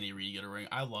to see Andy Reid get a ring.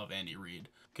 I love Andy Reid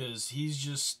because he's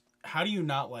just. How do you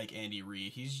not like Andy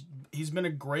Reid? He's been a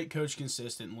great coach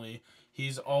consistently.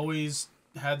 He's always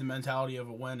had the mentality of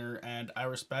a winner, and I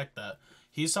respect that.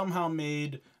 He somehow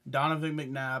made Donovan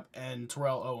McNabb and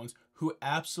Terrell Owens, who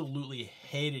absolutely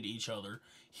hated each other.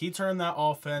 He turned that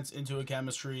offense into a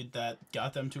chemistry that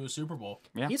got them to a Super Bowl.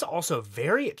 Yeah. He's also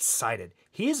very excited.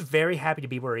 He is very happy to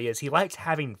be where he is. He likes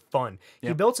having fun. Yep.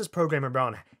 He built his program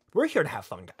around, we're here to have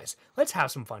fun, guys. Let's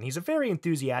have some fun. He's a very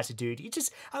enthusiastic dude.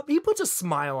 He puts a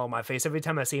smile on my face every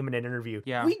time I see him in an interview.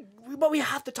 Yeah. But we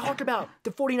have to talk about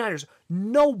the 49ers.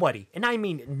 Nobody, and I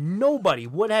mean nobody,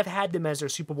 would have had them as their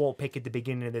Super Bowl pick at the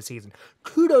beginning of the season.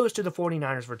 Kudos to the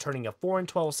 49ers for turning a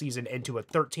 4-12 season into a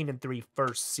 13-3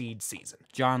 first seed season.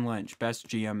 John Lynch, best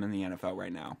GM in the NFL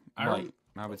right now. I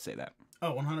would say that.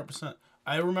 Oh, 100%.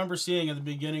 I remember seeing at the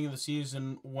beginning of the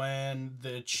season when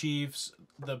the Chiefs,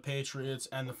 the Patriots,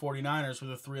 and the 49ers were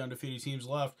the three undefeated teams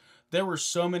left. There were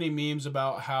so many memes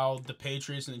about how the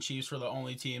Patriots and the Chiefs were the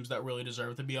only teams that really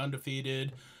deserved to be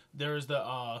undefeated. There's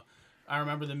I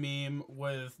remember the meme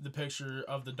with the picture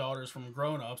of the daughters from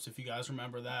Grown Ups, if you guys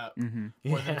remember that.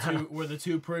 Mm-hmm. Where the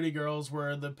two pretty girls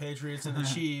were the Patriots and the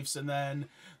Chiefs, and then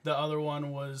the other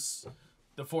one was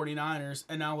the 49ers,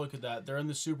 and now look at that. They're in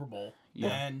the Super Bowl. Yeah.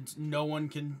 And no one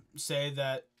can say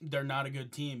that they're not a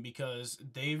good team because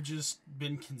they've just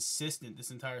been consistent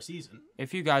this entire season.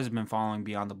 If you guys have been following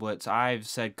Beyond the Blitz, I've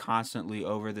said constantly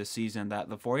over this season that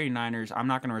the 49ers, I'm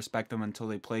not going to respect them until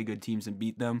they play good teams and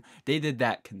beat them. They did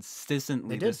that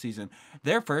consistently this season.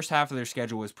 Their first half of their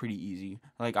schedule was pretty easy.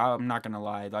 Like, I'm not going to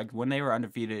lie. Like, when they were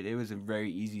undefeated, it was a very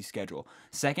easy schedule.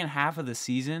 Second half of the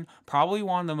season, probably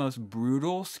one of the most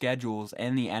brutal schedules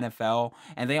in the NFL,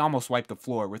 and they almost wiped the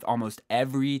floor with almost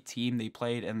every team they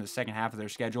played in the second half of their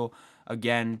schedule.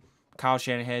 Again, Kyle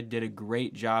Shanahan did a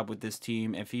great job with this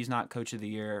team. If he's not coach of the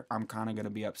year, I'm kind of going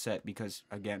to be upset because,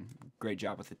 again, great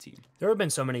job with the team. There have been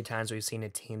so many times we've seen a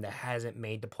team that hasn't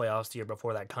made the playoffs the year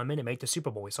before that come in and make the Super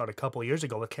Bowl. We saw it a couple years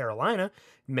ago with Carolina,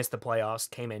 missed the playoffs,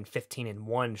 came in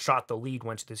 15-1, shot the lead,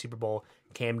 went to the Super Bowl.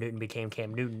 Cam Newton became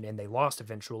Cam Newton, and they lost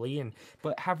eventually.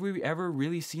 But have we ever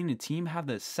really seen a team have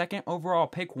the second overall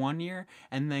pick one year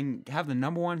and then have the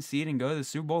number one seed and go to the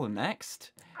Super Bowl the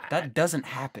next? That doesn't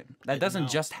happen. That doesn't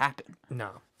just happen.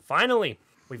 No. Finally,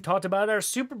 we've talked about our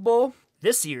Super Bowl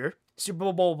this year.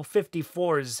 Super Bowl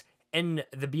 54 is in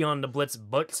the Beyond the Blitz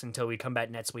books until we come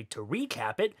back next week to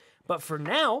recap it. But for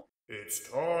now, it's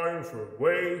time for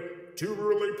way too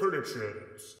early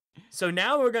predictions. So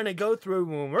now we're going to go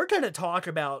through and we're going to talk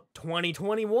about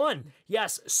 2021.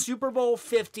 Yes, Super Bowl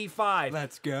 55.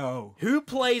 Let's go. Who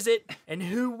plays it and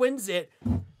who wins it?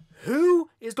 Who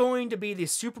is going to be the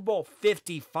Super Bowl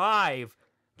 55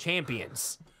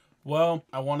 champions? Well,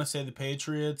 I want to say the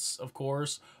Patriots, of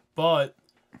course, but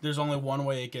there's only one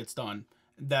way it gets done.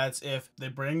 That's if they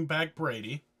bring back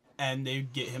Brady and they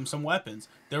get him some weapons.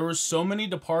 There were so many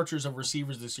departures of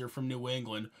receivers this year from New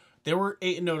England. They were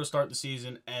 8-0 to start the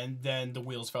season, and then the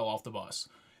wheels fell off the bus.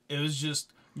 It was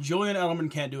just, Julian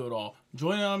Edelman can't do it all.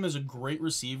 Julian Edelman is a great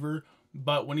receiver,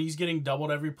 but when he's getting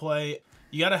doubled every play,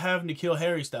 you got to have N'Keal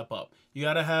Harry step up. You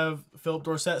got to have Philip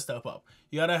Dorsett step up.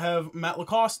 You got to have Matt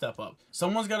LaCosse step up.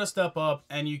 Someone's got to step up,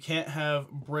 and you can't have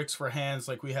bricks for hands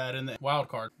like we had in the wild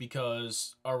card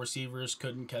because our receivers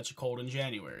couldn't catch a cold in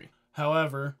January.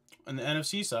 However, on the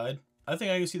NFC side, I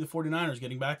think I can see the 49ers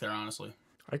getting back there, honestly.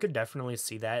 I could definitely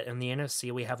see that. In the NFC,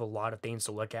 we have a lot of things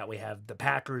to look at. We have the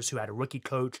Packers, who had a rookie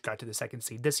coach, got to the second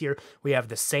seed this year. We have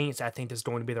the Saints, I think this is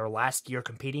going to be their last year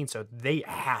competing, so they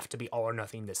have to be all or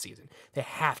nothing this season. They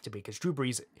have to be, because Drew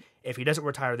Brees, if he doesn't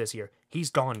retire this year, he's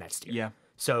gone next year. Yeah.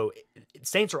 So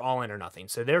Saints are all in or nothing.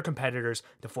 So they're competitors.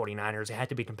 The 49ers, they had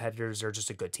to be competitors. They're just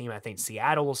a good team. I think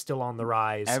Seattle is still on the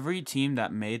rise. Every team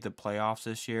that made the playoffs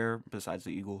this year, besides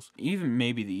the Eagles, even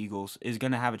maybe the Eagles, is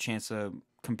going to have a chance to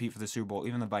compete for the Super Bowl,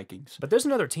 even the Vikings. But there's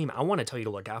another team I want to tell you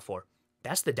to look out for.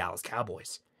 That's the Dallas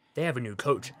Cowboys. They have a new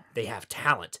coach. They have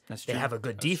talent. That's true. They have a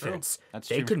good defense. That's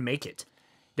they true. could make it.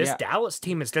 This Dallas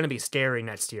team is going to be scary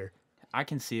next year. I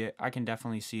can see it. I can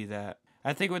definitely see that.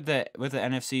 I think with the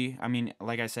NFC, I mean,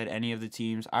 like I said, any of the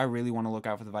teams, I really want to look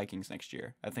out for the Vikings next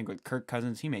year. I think with Kirk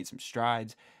Cousins, he made some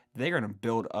strides. they're going to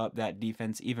build up that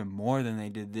defense even more than they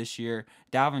did this year.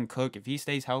 Dalvin Cook, if he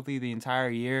stays healthy the entire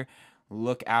year,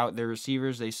 look out. Their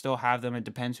receivers, they still have them. It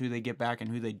depends who they get back and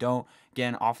who they don't.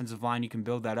 Again, offensive line, you can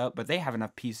build that up, but they have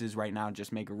enough pieces right now to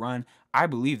just make a run. I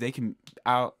believe they can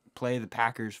outplay the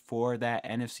Packers for that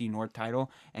NFC North title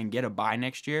and get a bye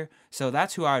next year. So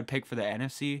that's who I would pick for the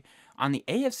NFC. On the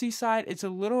AFC side, it's a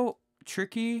little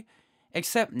tricky,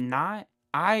 except not.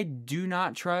 I do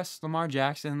not trust Lamar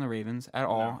Jackson and the Ravens at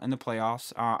all in the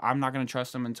playoffs. I'm not going to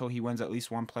trust him until he wins at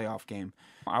least one playoff game.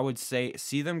 I would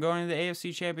see them going to the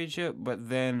AFC Championship, but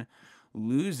then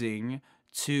losing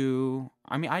to...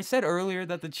 I mean, I said earlier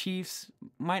that the Chiefs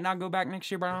might not go back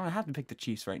next year, but I don't have to pick the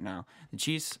Chiefs right now. The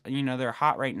Chiefs, they're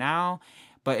hot right now,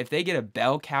 but if they get a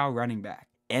bell cow running back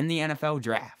in the NFL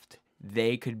draft,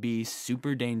 they could be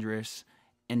super dangerous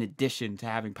in addition to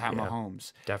having Pat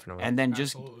Mahomes. Definitely. And then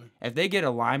if they get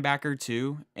a linebacker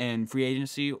too in free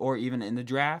agency or even in the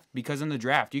draft, because in the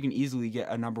draft, you can easily get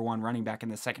a number 1 running back in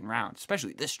the second round,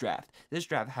 especially this draft. This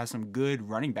draft has some good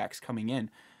running backs coming in.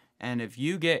 And if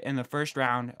you get in the first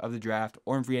round of the draft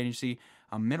or in free agency,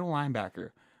 a middle linebacker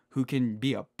who can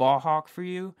be a ball hawk for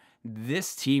you,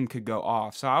 this team could go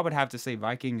off. So I would have to say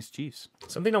Vikings, Chiefs.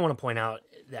 Something I want to point out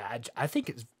that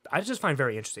I just find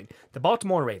very interesting. The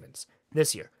Baltimore Ravens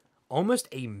this year, almost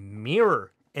a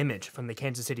mirror image from the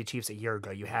Kansas City Chiefs a year ago.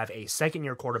 You have a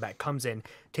second-year quarterback comes in,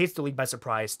 takes the league by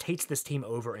surprise, takes this team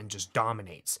over, and just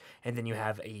dominates. And then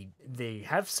they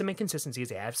have some inconsistencies.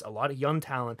 They have a lot of young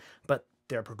talent, but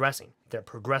they're progressing.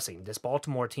 This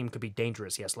Baltimore team could be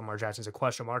dangerous. Yes, Lamar Jackson's a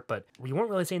question mark, but we weren't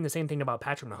really saying the same thing about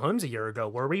Patrick Mahomes a year ago,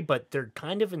 were we? But they're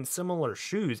kind of in similar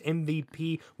shoes.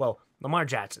 MVP, well, Lamar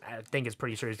Jackson, I think it's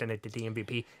pretty sure he's going to get the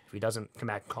MVP. If he doesn't, come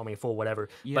back and call me a fool, whatever.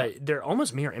 Yeah. But they're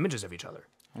almost mirror images of each other.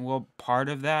 Well, part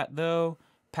of that, though,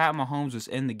 Pat Mahomes was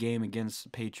in the game against the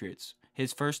Patriots.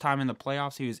 His first time in the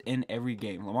playoffs, he was in every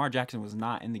game. Lamar Jackson was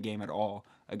not in the game at all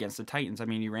against the Titans. I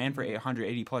mean, he ran for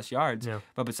 880-plus yards,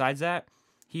 but besides that,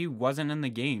 he wasn't in the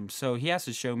game. So he has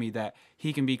to show me that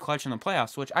he can be clutch in the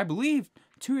playoffs, which I believe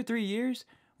 2 or 3 years,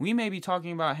 we may be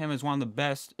talking about him as one of the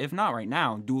best, if not right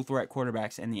now, dual-threat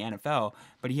quarterbacks in the NFL,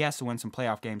 but he has to win some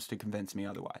playoff games to convince me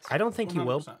otherwise. I don't think 100%. He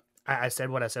will. I said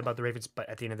what I said about the Ravens, but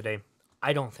at the end of the day,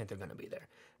 I don't think they're going to be there.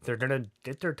 They're going to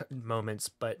get their moments,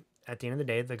 but at the end of the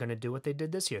day, they're going to do what they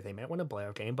did this year. They might win a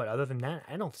playoff game, but other than that,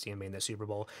 I don't see them being the Super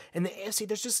Bowl. In the AFC,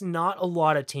 there's just not a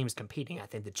lot of teams competing. I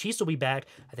think the Chiefs will be back.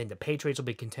 I think the Patriots will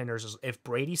be contenders. If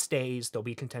Brady stays, they'll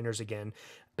be contenders again.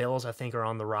 Bills, I think, are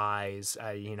on the rise.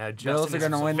 Bills are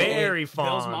going to win. Very fun.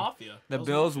 Bills Mafia. The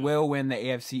Bills will win the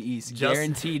AFC East.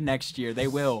 Guaranteed next year. They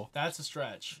will. That's a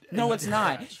stretch. No, it's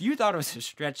not. You thought it was a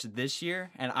stretch this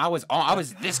year, and I was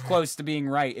this close to being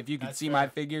right. If you could see my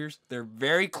figures, they're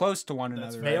very close to one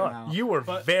another right now. You were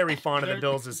very fond of the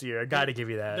Bills this year. I got to give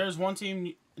you that. There's one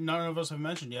team none of us have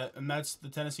mentioned yet, and that's the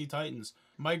Tennessee Titans.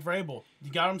 Mike Vrabel,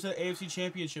 you got him to the AFC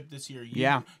Championship this year.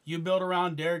 You build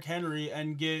around Derrick Henry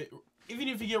and even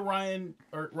if you get Ryan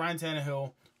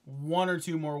Tannehill 1 or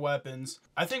 2 more weapons,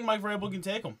 I think Mike Vrabel can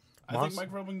take them. I think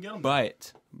Mike Vrabel can get them.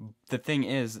 But the thing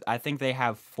is, I think they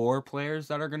have 4 players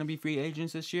that are going to be free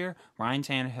agents this year. Ryan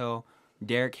Tannehill,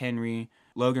 Derrick Henry,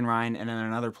 Logan Ryan, and then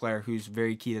another player who's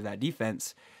very key to that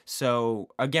defense. So,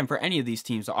 again, for any of these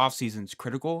teams, the offseason's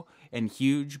critical and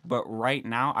huge, but right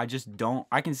now, I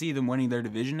can see them winning their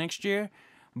division next year,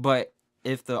 but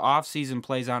if the offseason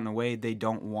plays out in a way they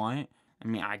don't want, I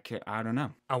mean, I don't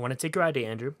know. I want to take your idea,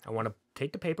 Andrew. I want to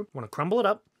take the paper, I want to crumble it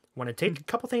up, I want to take a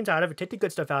couple things out of it, take the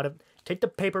good stuff out of it, take the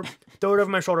paper, throw it over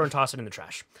my shoulder, and toss it in the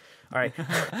trash. All right.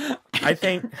 I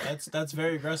think that's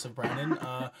very aggressive, Brandon.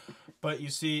 But you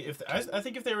see, I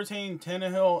think if they retain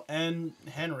Tannehill and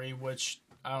Henry, which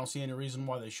I don't see any reason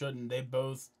why they shouldn't, they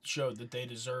both showed that they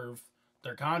deserve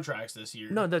their contracts this year.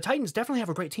 No, the Titans definitely have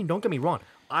a great team. Don't get me wrong.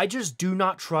 I just do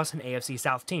not trust an AFC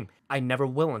South team. I never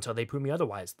will until they prove me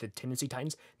otherwise. The Tennessee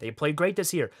Titans, they played great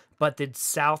this year, but the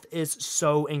South is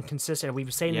so inconsistent. We've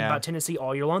been saying about Tennessee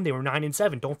all year long. They were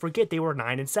 9-7. Don't forget they were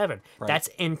 9-7. Right. That's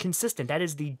inconsistent. That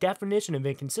is the definition of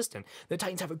inconsistent. The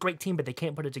Titans have a great team, but they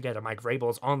can't put it together. Mike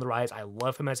Vrabel is on the rise. I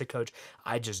love him as a coach.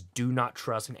 I just do not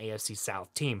trust an AFC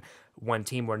South team. One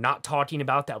team we're not talking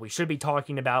about that we should be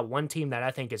talking about, one team that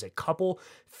I think is a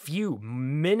few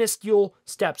minuscule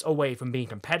steps away from being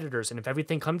competitors, and if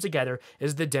everything comes together,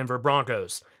 is the Denver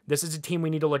Broncos. This is a team we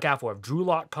need to look out for. If Drew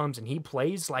Lock comes and he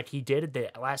plays like he did at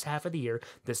the last half of the year,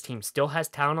 this team still has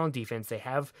talent on defense.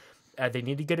 They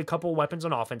need to get a couple weapons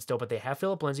on offense still, but they have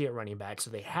Phillip Lindsay at running back, so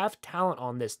they have talent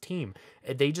on this team.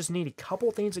 They just need a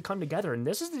couple things to come together, and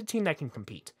this is the team that can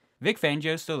compete. Vic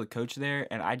Fangio's still the coach there,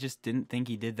 and I just didn't think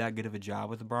he did that good of a job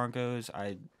with the Broncos.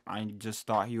 I just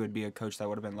thought he would be a coach that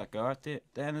would have been let go at the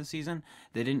end of the season.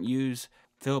 They didn't use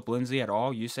Philip Lindsay at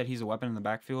all. You said he's a weapon in the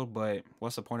backfield, but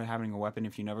what's the point of having a weapon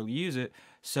if you never use it?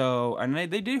 So, and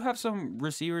they do have some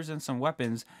receivers and some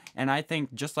weapons, and I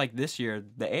think just like this year,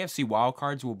 the AFC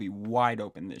wildcards will be wide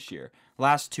open this year.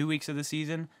 Last 2 weeks of the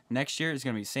season, next year is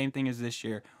going to be the same thing as this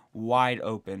year, wide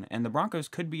open. And the Broncos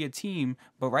could be a team,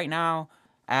 but right now,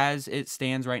 as it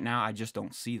stands right now, I just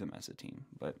don't see them as a team.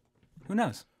 But who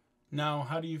knows? Now,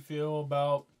 how do you feel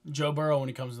about Joe Burrow when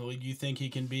he comes to the league? Do you think he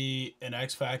can be an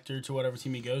X factor to whatever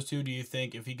team he goes to? Do you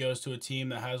think if he goes to a team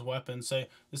that has weapons, say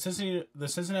the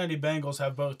Cincinnati Bengals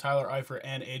have both Tyler Eifert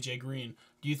and AJ Green,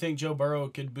 do you think Joe Burrow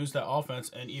could boost that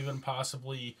offense and even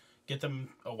possibly get them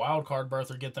a wild card berth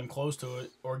or get them close to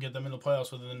it or get them in the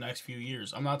playoffs within the next few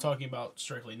years? I'm not talking about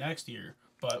strictly next year,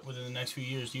 but within the next few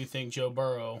years, do you think Joe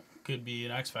Burrow could be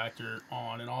an X factor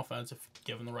on an offense if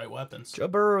given the right weapons? Joe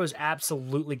Burrow is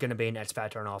absolutely going to be an X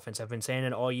factor on offense. I've been saying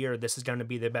it all year. This is going to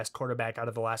be the best quarterback out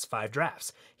of the last 5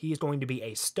 drafts. He is going to be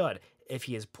a stud. If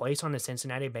he is placed on the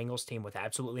Cincinnati Bengals team with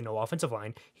absolutely no offensive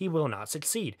line, he will not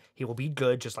succeed. He will be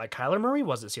good just like Kyler Murray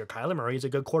was this year. Kyler Murray is a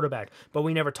good quarterback, but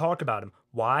we never talk about him.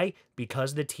 Why?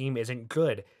 Because the team isn't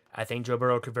good. I think Joe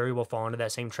Burrow could very well fall into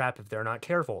that same trap if they're not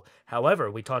careful.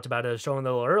 However, we talked about it showing a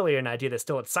little earlier, an idea that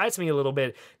still excites me a little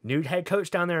bit. New head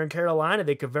coach down there in Carolina,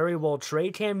 they could very well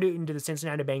trade Cam Newton to the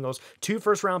Cincinnati Bengals, 2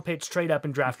 first-round picks, trade up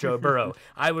and draft Joe Burrow.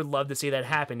 I would love to see that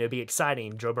happen. It would be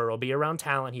exciting. Joe Burrow will be around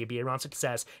talent, he'd be around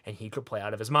success, and he could play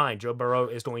out of his mind. Joe Burrow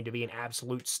is going to be an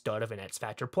absolute stud of an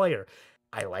X-Factor player.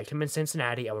 I liked him in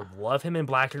Cincinnati. I would love him in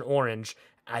black and orange.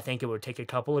 I think it would take a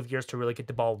couple of years to really get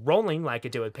the ball rolling like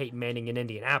it did with Peyton Manning in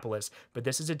Indianapolis. But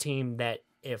this is a team that,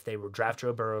 if they would draft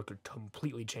Joe Burrow, could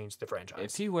completely change the franchise.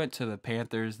 If he went to the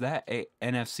Panthers, that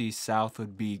NFC South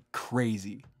would be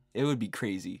crazy. It would be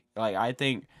crazy. Like, I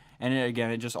think, and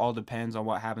again, it just all depends on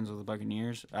what happens with the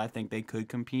Buccaneers. I think they could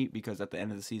compete because at the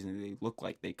end of the season, they look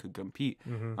like they could compete,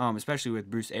 especially with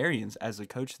Bruce Arians as the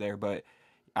coach there. But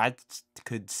I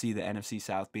could see the NFC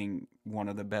South being one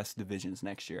of the best divisions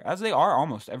next year, as they are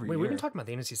almost every year. We've been talking about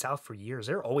the NFC South for years.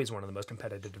 They're always one of the most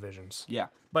competitive divisions. Yeah.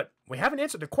 But we haven't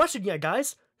answered the question yet,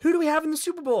 guys. Who do we have in the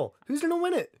Super Bowl? Who's going to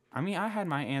win it? I mean, I had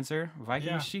my answer.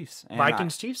 Vikings-Chiefs.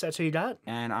 Vikings-Chiefs, that's who you got?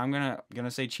 And I'm gonna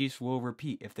say Chiefs will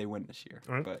repeat if they win this year.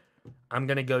 Right. But I'm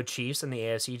going to go Chiefs in the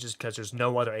AFC just because there's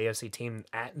no other AFC team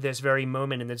at this very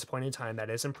moment in this point in time that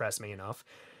has impressed me enough.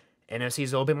 NFC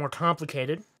is a little bit more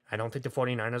complicated. I don't think the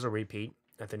 49ers will repeat.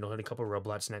 I think they'll hit a couple of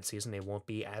roadblocks next season. They won't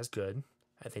be as good.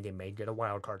 I think they may get a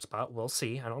wild card spot. We'll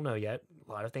see. I don't know yet.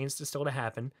 A lot of things still to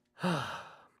happen.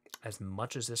 As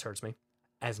much as this hurts me,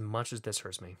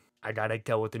 I got to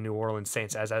go with the New Orleans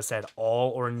Saints. As I said,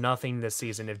 all or nothing this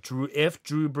season. If Drew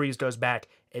Brees goes back,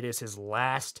 it is his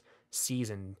last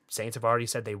season. Saints have already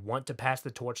said they want to pass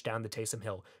the torch down to Taysom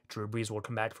Hill. Drew Brees will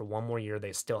come back for one more year.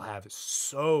 They still have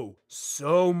so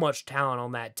much talent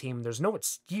on that team. There's no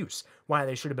excuse why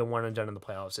they should have been one and done in the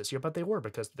playoffs this year, but they were,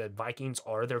 because the Vikings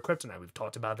are their kryptonite. We've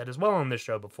talked about that as well on this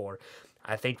show before.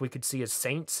 I think we could see a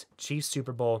Saints-Chiefs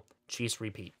Super Bowl, Chiefs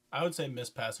repeat. I would say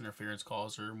missed pass interference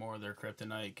calls are more of their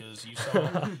kryptonite, because you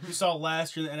saw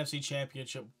last year in the NFC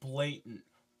Championship blatant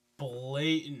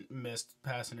missed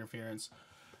pass interference.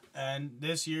 And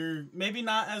this year, maybe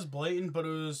not as blatant, but it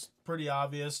was pretty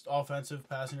obvious offensive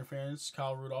pass interference.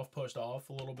 Kyle Rudolph pushed off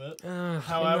a little bit.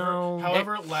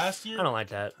 However, last year, I don't like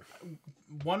that.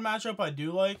 One matchup I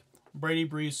do like, Brady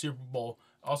Brees Super Bowl.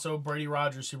 Also, Brady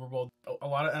Rodgers Super Bowl. A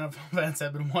lot of NFL fans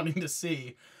have been wanting to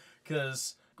see,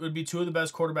 because it would be 2 of the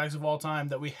best quarterbacks of all time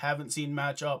that we haven't seen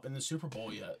match up in the Super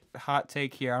Bowl yet. Hot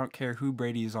take here. I don't care who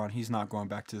Brady is on. He's not going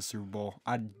back to the Super Bowl.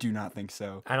 I do not think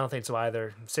so. I don't think so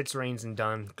either. 6 rings and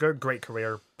done. Great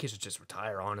career. He should just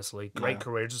retire, honestly. Great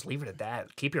career. Just leave it at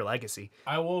that. Keep your legacy.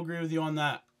 I will agree with you on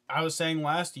that. I was saying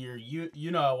last year,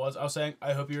 I was saying,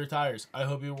 I hope he retires. I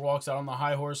hope he walks out on the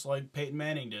high horse like Peyton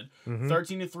Manning did.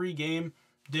 13-3 game.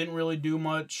 Didn't really do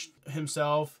much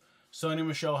himself. Sony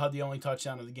Michel had the only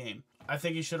touchdown of the game. I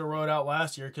think he should have rode out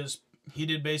last year, because he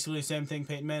did basically the same thing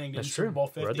Peyton Manning did in Super Bowl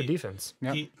 50. Rode the defense.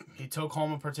 Yep. He took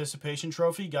home a participation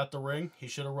trophy, got the ring. He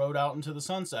should have rode out into the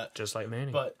sunset. Just like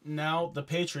Manning. But now the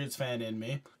Patriots fan in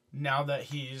me, now that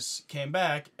he's came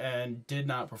back and did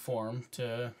not perform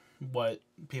to what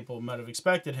people might have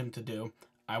expected him to do,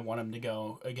 I want him to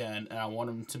go again, and I want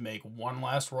him to make one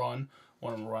last run,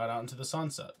 want them to ride out into the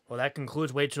sunset. Well, that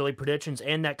concludes Way Too Early predictions,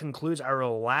 and that concludes our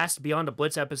last Beyond the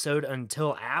Blitz episode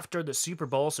until after the Super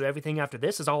Bowl. So everything after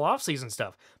this is all off-season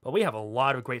stuff. But we have a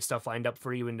lot of great stuff lined up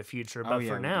for you in the future. But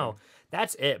for now,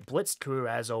 that's it. Blitz Crew,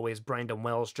 as always, Brandon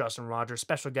Wells, Justin Rogers,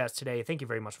 special guest today. Thank you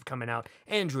very much for coming out,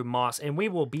 Andrew Moss, and we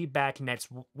will be back next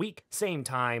week, same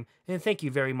time. And thank you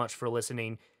very much for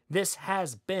listening. This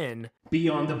has been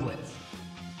Beyond the Blitz.